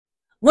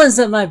What's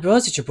up, my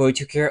bros? It's your boy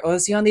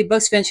TrueKROO on the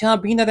Bucks fan channel,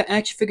 bringing another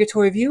action figure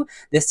toy review.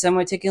 This time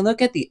we're taking a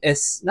look at the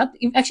it's not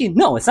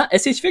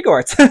SH Figure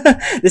Arts.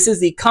 This is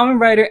the Kamen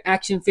Rider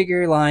Action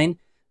Figure line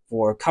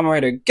for Kamen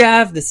Rider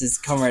Gavv. This is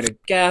Kamen Rider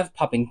Gavv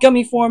Popping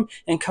Gummy form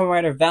and Kamen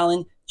Rider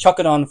Valen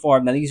CHOCODON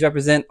form. Now these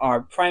represent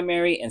our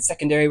primary and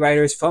secondary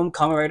riders from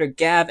Kamen Rider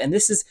Gavv, and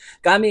this has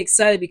got me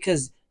excited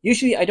because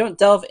usually I don't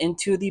delve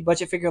into the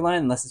budget figure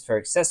line unless it's for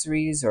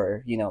accessories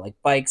or, like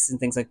bikes and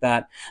things like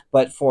that.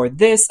 But for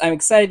this, I'm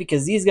excited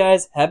because these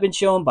guys have been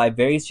shown by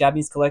various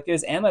Japanese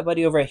collectors and my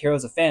buddy over at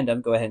Heroes of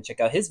Fandom. Go ahead and check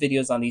out his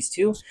videos on these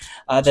two.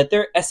 That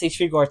they're SH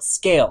Figure Arts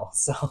scale.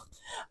 So,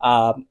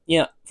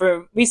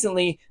 for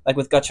recently, like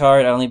with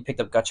Gutchard, I only picked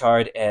up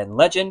Gutchard and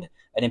Legend.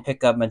 I didn't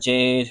pick up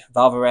Majade,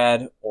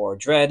 Valvarad, or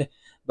Dread.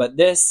 But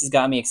this has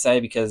got me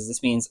excited because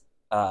this means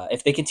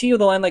if they continue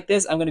the line like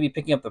this, I'm going to be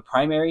picking up the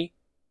primary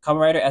Kamen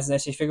Rider as an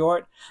SH Figure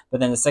Art, but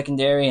then the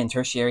secondary and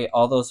tertiary,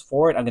 all those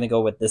forward, I'm going to go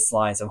with this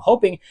line. So I'm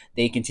hoping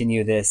they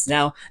continue this.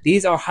 Now,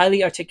 these are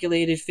highly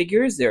articulated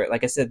figures. They're,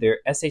 like I said, they're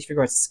SH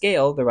Figure Arts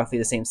scale. They're roughly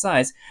the same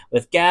size,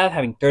 with Gavv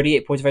having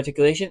 38 points of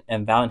articulation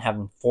and Valen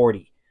having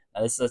 40.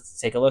 Now, let's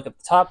take a look at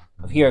the top.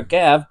 Here at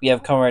Gavv, we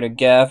have Kamen Rider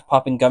Gavv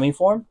Popping Gummy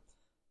form,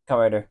 Kamen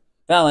Rider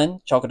Valen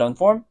CHOCODON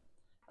form.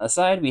 On the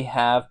side, we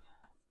have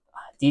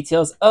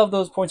details of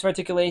those points of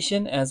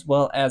articulation as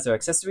well as their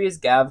accessories.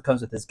 Gavv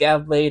comes with his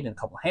Gavv blade and a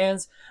couple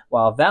hands,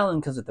 while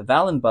Valen comes with the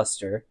Valen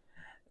Buster,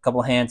 a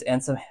couple hands,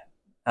 and some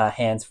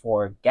hands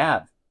for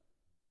Gavv.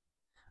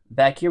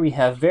 Back here we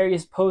have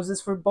various poses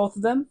for both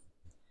of them.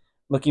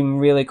 Looking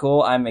really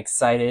cool. I'm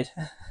excited.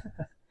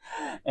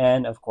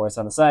 And of course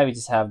on the side we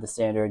just have the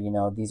standard,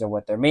 these are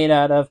what they're made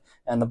out of.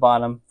 And the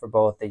bottom for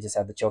both, they just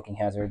have the choking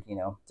hazard,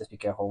 just be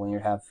careful when you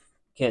have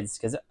kids.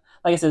 Because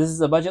like I said, this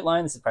is a budget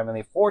line. This is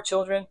primarily for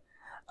children.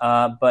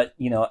 But,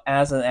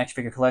 as an action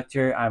figure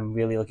collector, I'm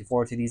really looking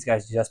forward to these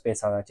guys just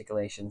based on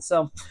articulation.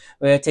 So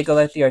we're going to take a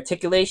look at the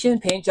articulation,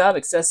 paint job,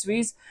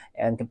 accessories,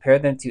 and compare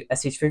them to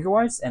SH Figure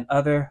Arts and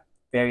other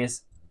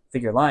various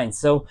figure lines.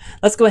 So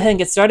let's go ahead and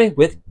get started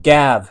with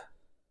Gavv.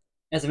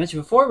 As I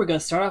mentioned before, we're going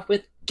to start off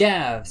with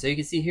Gavv. So you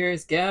can see here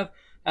is Gavv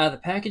out of the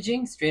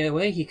packaging. Straight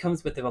away, he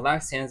comes with the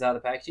relaxed hands out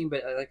of the packaging.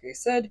 But like I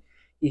said,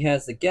 he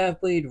has the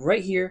Gavv blade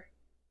right here.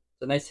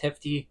 It's a nice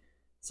hefty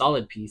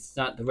solid piece. It's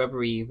not the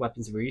rubbery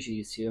weapons we're usually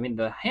used to. I mean,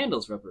 the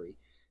handle's rubbery,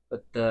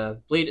 but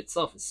the blade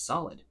itself is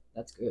solid.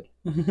 That's good.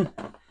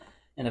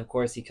 And of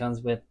course, he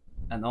comes with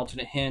an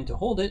alternate hand to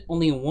hold it.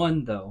 Only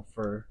one, though,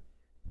 for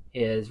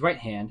his right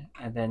hand,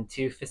 and then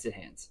two fisted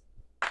hands.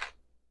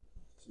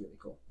 It's really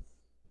cool.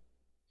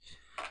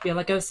 Yeah,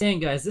 like I was saying,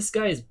 guys, this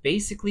guy is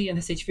basically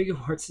an SH Figure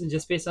Arts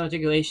just based on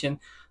articulation.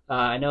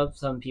 I know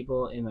some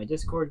people in my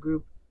Discord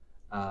group,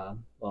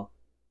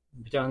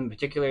 John in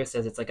particular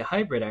says it's like a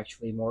hybrid,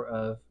 actually, more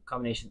of a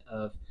combination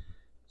of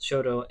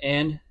Shoto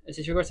and SH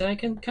Figure Arts, and I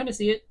can kind of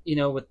see it,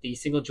 with the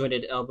single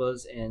jointed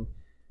elbows and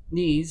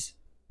knees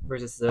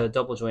versus the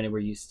double jointed we're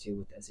used to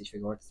with SH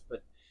Figure Arts.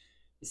 But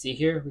you see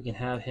here, we can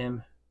have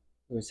him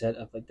move his head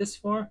up like this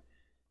far,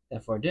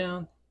 that far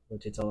down,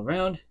 rotates all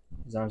around.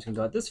 His arms can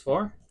go out this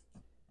far,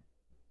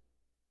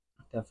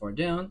 that far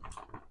down.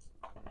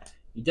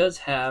 He does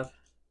have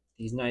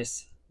these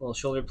nice little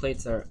shoulder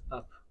plates that are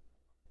up,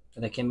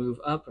 that can move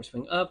up or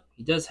swing up.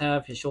 He does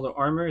have his shoulder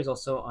armor is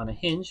also on a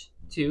hinge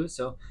too,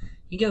 so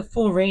you can get a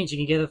full range. You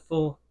can get a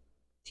full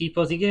T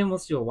pose. You can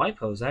almost do a Y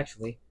pose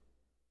actually,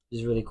 which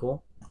is really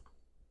cool.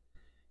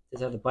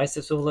 Does have the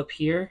bicep swivel up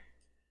here.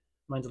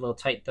 Mine's a little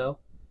tight though.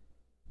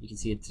 You can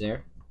see it's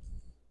there.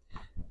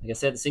 Like I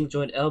said, the single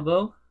joint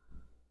elbow,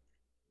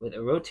 it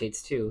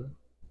rotates too.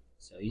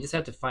 So you just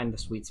have to find the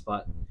sweet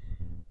spot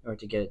in order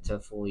to get it to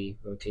fully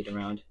rotate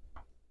around.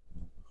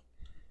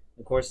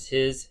 Of course,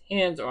 his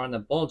hands are on the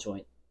ball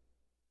joint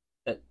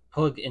that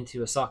plug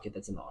into a socket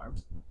that's in the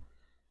arm.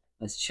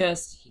 On his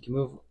chest, he can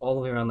move all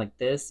the way around like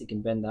this. He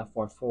can bend that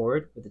far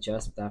forward with the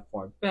chest, that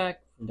far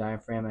back from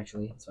diaphragm,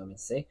 actually. That's what I meant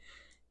to say.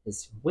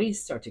 His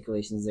waist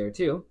articulation is there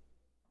too.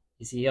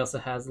 You see, he also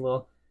has a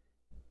little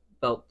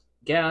belt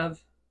Gavv.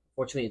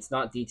 Fortunately, it's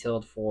not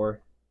detailed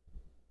for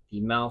the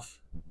mouth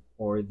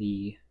or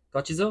the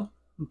gachizo,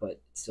 but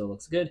it still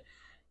looks good.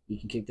 You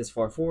can kick this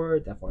far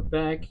forward, that far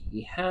back.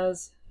 He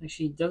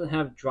doesn't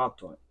have drop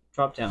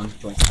down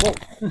joints. Whoa!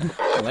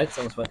 The lights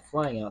almost went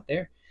flying out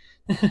there.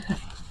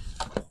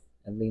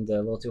 I leaned a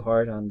little too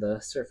hard on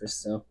the surface,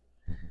 so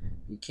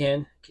you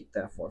can kick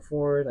that far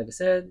forward, like I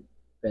said,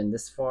 bend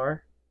this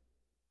far.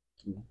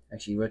 You can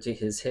actually rotate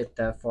his hip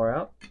that far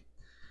out.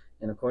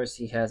 And of course,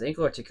 he has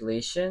ankle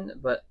articulation,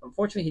 but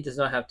unfortunately, he does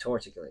not have toe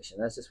articulation.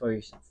 That's just where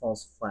he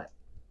falls flat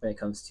when it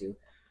comes to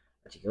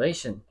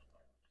articulation.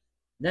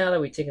 Now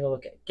that we've taken a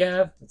look at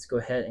Gavv, let's go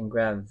ahead and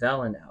grab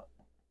Valen out.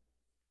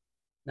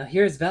 Now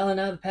here's Valen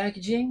out of the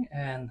packaging,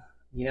 and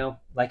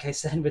like I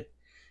said with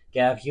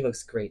Gavv, he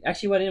looks great.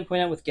 Actually, what I didn't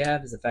point out with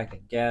Gavv is the fact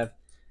that Gavv,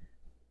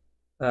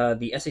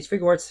 the SH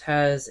Figure Arts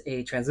has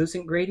a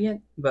translucent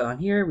gradient, but on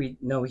here we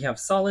have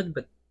solid,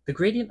 but the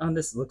gradient on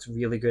this looks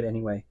really good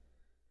anyway.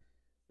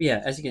 But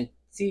yeah, as you can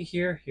see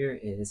here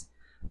is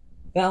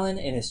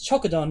Valen in his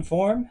CHOCODON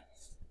form.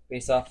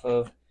 based off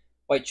of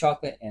white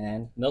chocolate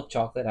and milk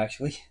chocolate,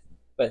 actually.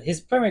 But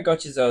his primary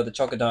Gochizo, the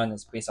CHOCODON,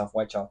 is based off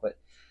white chocolate.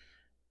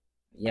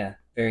 Yeah,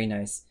 very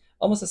nice.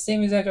 Almost the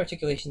same exact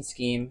articulation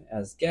scheme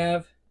as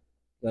Gavv.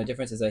 The only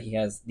difference is that he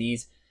has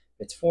these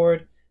bits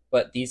forward,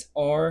 but these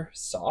are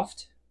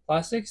soft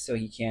plastic, so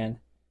he can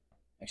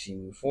actually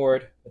move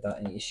forward without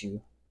any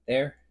issue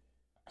there.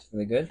 It's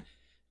really good.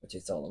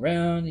 Rotates all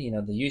around, you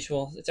know, the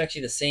usual. It's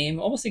actually the same,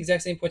 almost the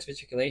exact same points of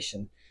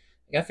articulation.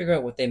 I gotta figure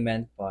out what they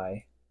meant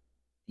by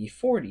the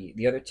 40,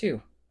 the other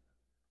two.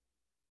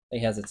 He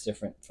has it's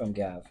different from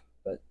Gavv,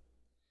 but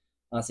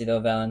honestly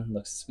though, Valen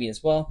looks sweet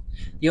as well.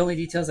 The only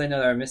details I know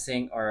that are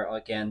missing are,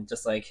 again,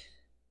 just like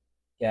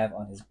Gavv,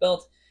 on his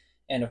belt,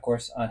 and of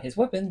course on his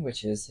weapon,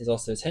 which is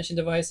also his tension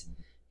device.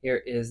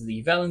 Here is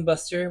the Valen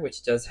Buster,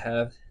 which does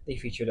have the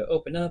feature to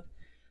open up.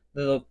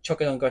 The little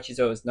CHOCODON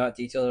Gochizo is not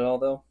detailed at all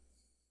though.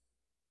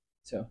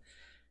 So,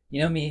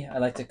 you know me, I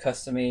like to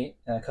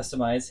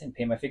customize and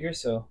paint my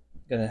figures, so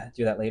I'm gonna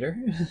do that later.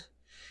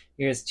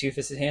 Here's two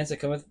fisted hands that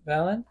come with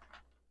Valen,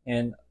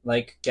 and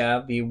like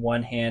Gavv, the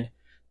one hand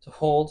to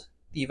hold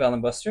the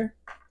Valen Buster.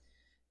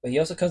 But he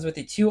also comes with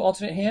the two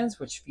alternate hands,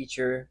 which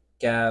feature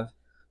Gavv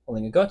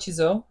holding a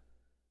Gochizo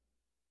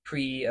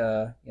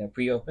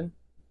pre-open,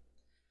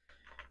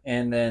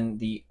 and then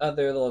the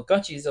other little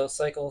Gochizo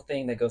cycle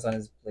thing that goes on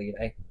his blade.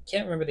 I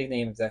can't remember the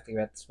name exactly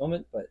right at this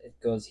moment, but it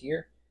goes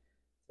here.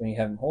 When you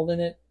have him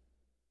holding it,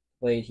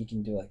 blade, he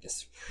can do like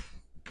this.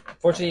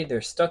 Unfortunately,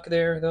 they're stuck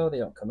there though; they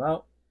don't come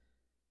out.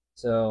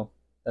 So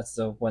that's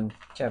the one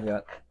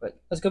caveat. But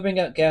let's go bring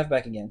out Gavv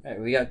back again. All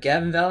right, we got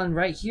Gavv and Valen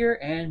right here,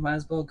 and might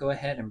as well go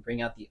ahead and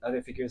bring out the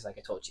other figures like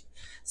I told you.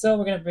 So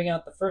we're gonna bring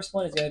out the first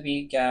one. Is gonna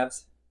be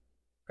Gavv's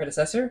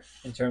predecessor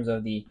in terms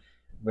of the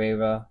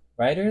Reira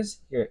Riders.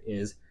 Here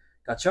is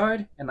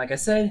Gachard, and like I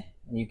said,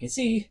 and you can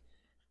see,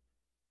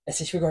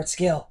 SH Figure Art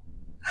scale.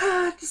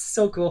 Ah, this is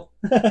so cool.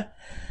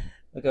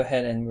 We'll go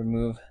ahead and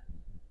remove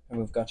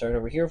Gachard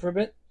over here for a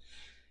bit.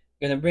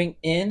 We're gonna bring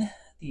in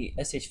the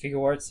SH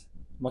Figure Arts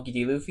Monkey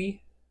D.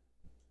 Luffy,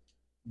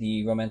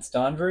 the Romance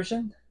Dawn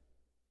version,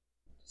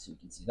 so you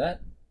can see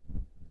that.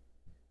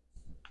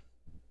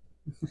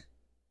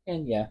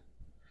 And yeah,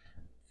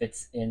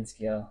 fits in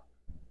scale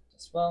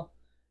just well.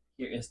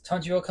 Here is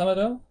Tanjiro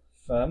Kamado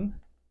from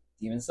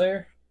Demon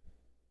Slayer,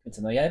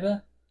 Kimetsu no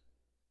Yaiba,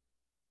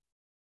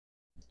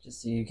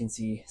 just so you can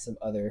see some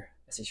other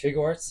SH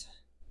Figure Arts.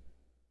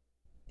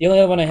 The only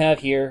other one I have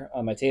here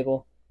on my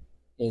table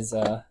is,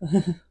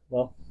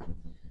 well,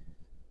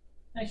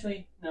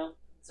 actually, no,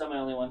 it's not my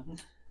only one.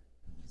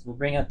 So we'll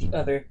bring out the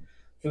other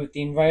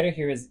food-themed rider.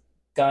 Here is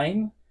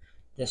Gaim,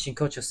 the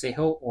Shinkocho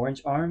Seiho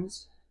Orange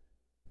Arms.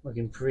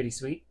 Looking pretty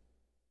sweet.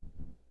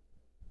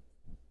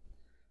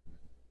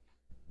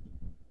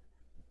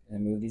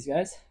 And move these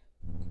guys.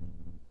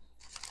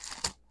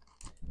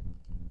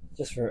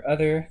 Just for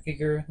other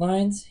figure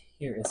lines,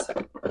 here is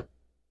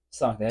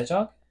Sonic the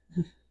Hedgehog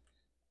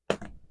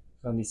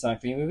from the Sonic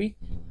 3 movie.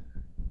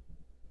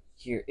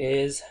 Here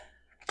is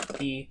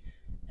the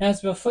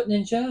Hasbro Foot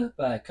Ninja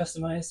by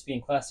Customized to be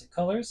in classic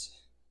colors.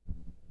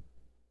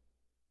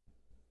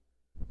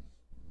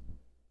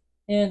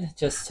 And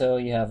just so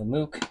you have a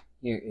mook,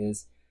 here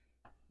is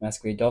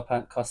Masquerade Doll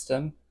Pant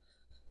Custom.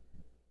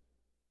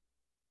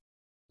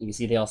 You can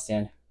see they all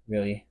stand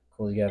really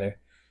cool together.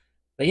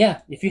 But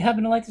yeah, if you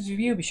happen to like this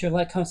review, be sure to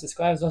like, comment,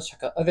 subscribe, as well as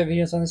check out other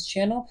videos on this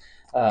channel.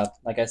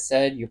 Like I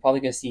said, you're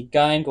probably going to see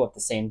Gaim go up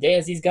the same day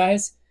as these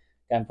guys.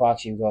 Gaim will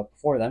actually go up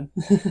before them.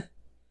 Let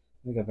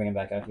me go bring him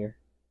back out here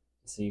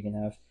so you can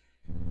have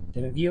a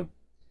different view.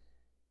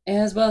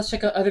 As well as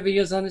check out other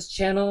videos on this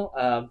channel.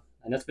 I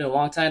know it's been a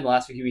long time. The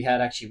last video we had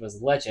actually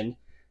was Legend,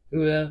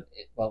 who,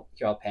 well,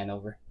 here I'll pan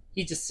over.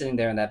 He's just sitting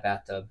there in that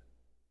bathtub.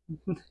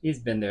 He's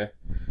been there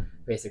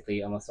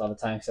basically almost all the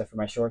time, except for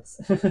my shorts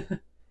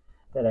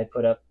that I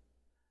put up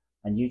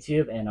on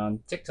YouTube and on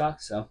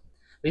TikTok. So,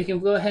 but you can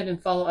go ahead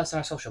and follow us on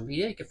our social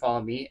media. You can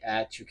follow me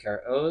at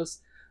TrueKROO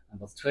on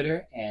both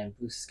Twitter and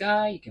Blue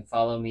Sky. You can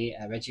follow me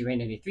at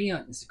ReggieRay93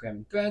 on Instagram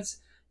and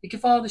Threads. You can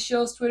follow the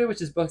show's Twitter,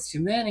 which is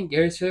Bugs2Men, and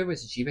Gary's Twitter, which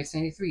is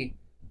GBX93.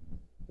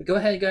 But go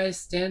ahead, guys,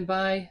 stand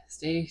by,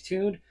 stay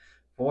tuned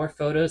for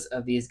photos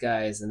of these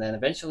guys, and then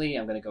eventually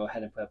I'm going to go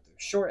ahead and put up their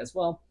short as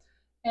well.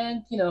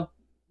 And, you know,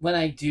 when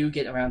I do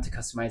get around to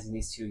customizing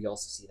these two, you'll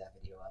also see that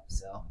video up.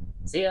 So,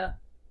 see ya.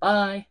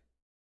 Bye.